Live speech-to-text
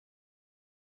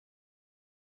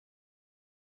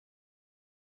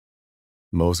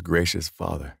Most gracious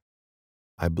Father,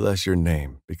 I bless your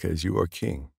name because you are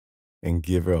King and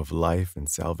giver of life and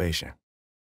salvation.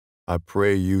 I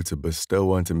pray you to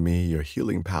bestow unto me your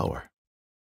healing power.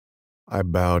 I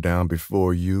bow down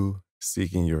before you,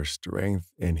 seeking your strength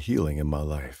and healing in my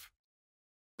life.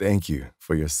 Thank you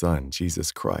for your Son,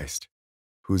 Jesus Christ,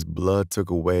 whose blood took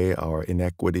away our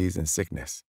inequities and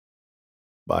sickness.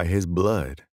 By his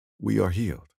blood, we are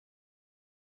healed.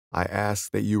 I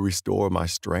ask that you restore my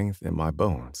strength and my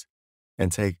bones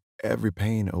and take every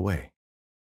pain away.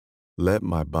 Let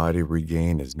my body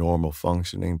regain its normal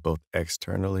functioning both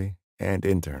externally and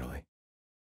internally.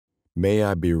 May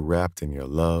I be wrapped in your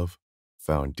love,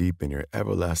 found deep in your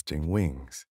everlasting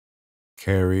wings,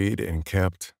 carried and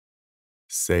kept,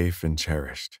 safe and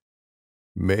cherished.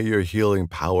 May your healing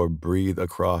power breathe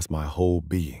across my whole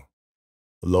being.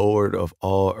 Lord of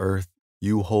all earth,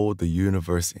 you hold the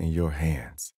universe in your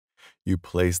hands. You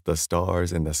place the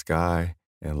stars in the sky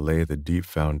and lay the deep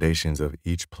foundations of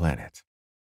each planet.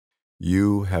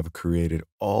 You have created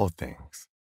all things,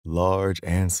 large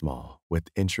and small, with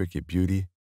intricate beauty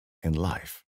and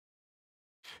life.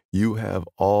 You have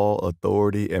all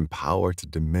authority and power to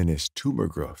diminish tumor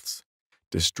growths,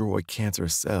 destroy cancer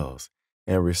cells,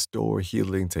 and restore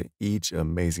healing to each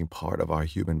amazing part of our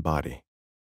human body.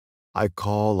 I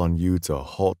call on you to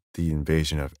halt the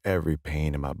invasion of every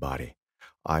pain in my body.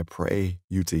 I pray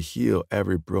you to heal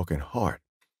every broken heart.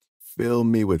 Fill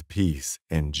me with peace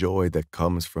and joy that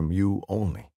comes from you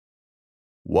only.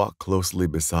 Walk closely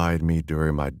beside me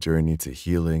during my journey to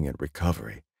healing and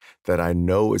recovery that I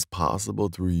know is possible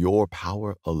through your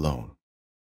power alone.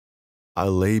 I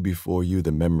lay before you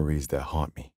the memories that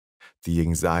haunt me, the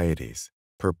anxieties,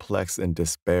 perplex and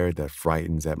despair that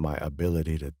frightens at my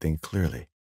ability to think clearly.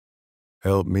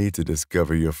 Help me to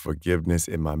discover your forgiveness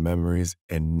in my memories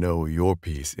and know your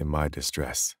peace in my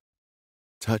distress.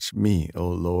 Touch me, O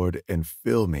Lord, and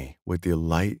fill me with your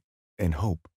light and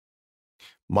hope.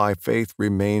 My faith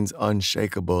remains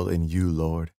unshakable in you,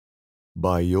 Lord.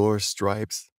 By your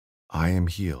stripes, I am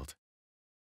healed.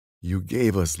 You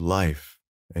gave us life,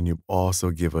 and you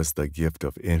also give us the gift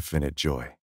of infinite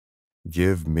joy.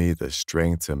 Give me the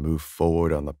strength to move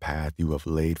forward on the path you have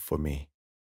laid for me.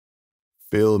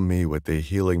 Fill me with the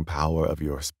healing power of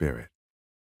your Spirit.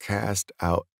 Cast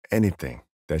out anything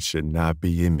that should not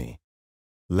be in me.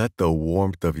 Let the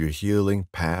warmth of your healing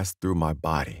pass through my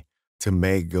body to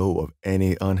make go of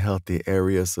any unhealthy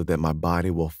area so that my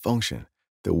body will function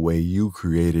the way you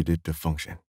created it to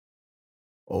function.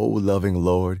 Oh, loving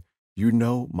Lord, you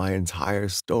know my entire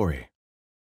story.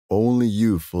 Only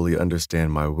you fully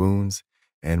understand my wounds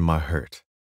and my hurt.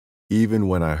 Even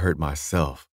when I hurt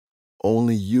myself,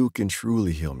 only you can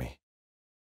truly heal me.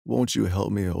 Won't you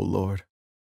help me, O Lord?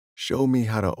 Show me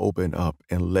how to open up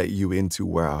and let you into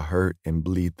where I hurt and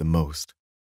bleed the most.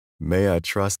 May I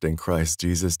trust in Christ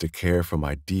Jesus to care for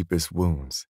my deepest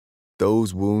wounds.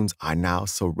 Those wounds I now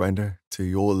surrender to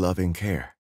your loving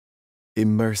care.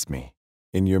 Immerse me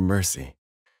in your mercy.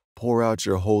 Pour out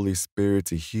your Holy Spirit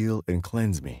to heal and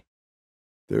cleanse me.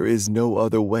 There is no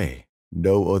other way,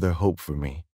 no other hope for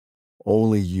me.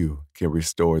 Only you can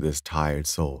restore this tired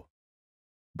soul.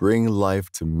 Bring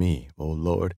life to me, O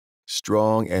Lord,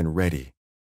 strong and ready.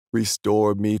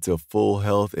 Restore me to full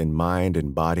health in mind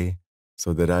and body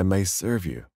so that I may serve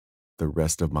you the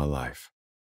rest of my life.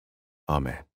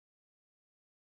 Amen.